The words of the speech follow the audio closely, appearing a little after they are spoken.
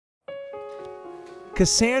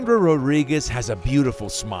Kasandra Rodriguez has a beautiful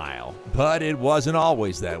smile, but it wasn't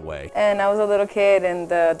always that way. And I was a little kid, and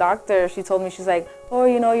the doctor, she told me, she's like, oh,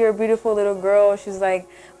 you know, you're a beautiful little girl. She's like,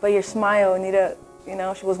 but your smile, you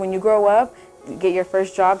know, she goes, when you grow up, get your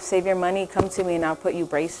first job, save your money, come to me and I'll put you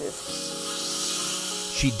braces.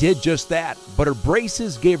 She did just that, but her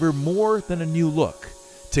braces gave her more than a new look.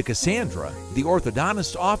 To Kasandra, the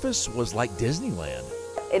orthodontist office was like Disneyland.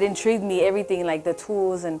 It intrigued me, everything, like the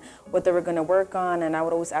tools and what they were going to work on, and I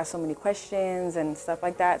would always ask so many questions and stuff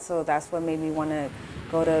like that, so that's what made me want to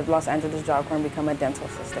go to Los Angeles Job Corps and become a dental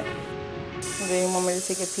assistant. Do you want me to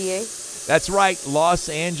take a PA? That's right, Los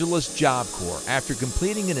Angeles Job Corps. After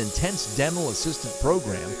completing an intense dental assistant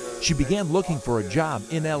program, she began looking for a job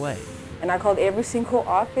in LA. And I called every single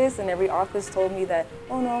office, and every office told me that,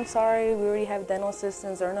 oh no, I'm sorry, we already have dental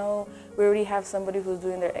assistants, or no, we already have somebody who's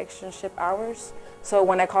doing their externship hours. So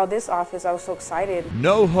when I called this office, I was so excited.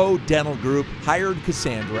 NoHo Dental Group hired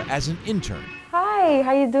Kasandra as an intern. Hi,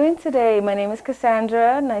 how you doing today? My name is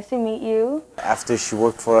Cassandra, nice to meet you. After she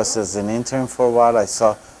worked for us as an intern for a while, I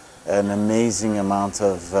saw an amazing amount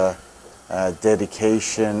of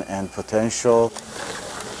dedication and potential.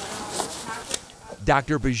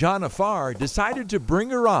 Dr. Bijan Afar decided to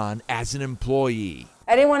bring her on as an employee.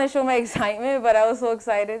 I didn't want to show my excitement, but I was so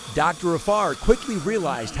excited. Dr. Afar quickly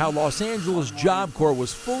realized how Los Angeles Job Corps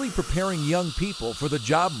was fully preparing young people for the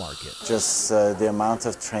job market. Just the amount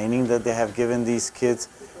of training that they have given these kids,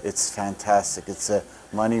 it's fantastic. It's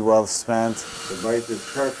money well spent. The bite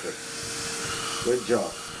is perfect. Good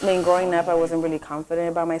job. I mean, growing up, I wasn't really confident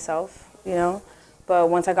about myself, you know, but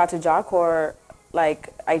once I got to Job Corps, like,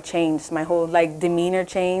 I changed. My whole, demeanor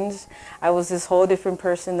changed. I was this whole different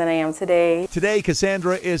person than I am today. Today,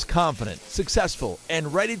 Kasandra is confident, successful,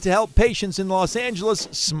 and ready to help patients in Los Angeles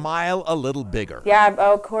smile a little bigger. Yeah,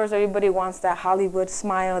 of course, everybody wants that Hollywood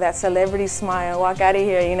smile, that celebrity smile. Walk out of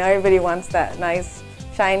here, you know, everybody wants that nice,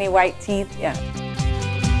 shiny white teeth, yeah.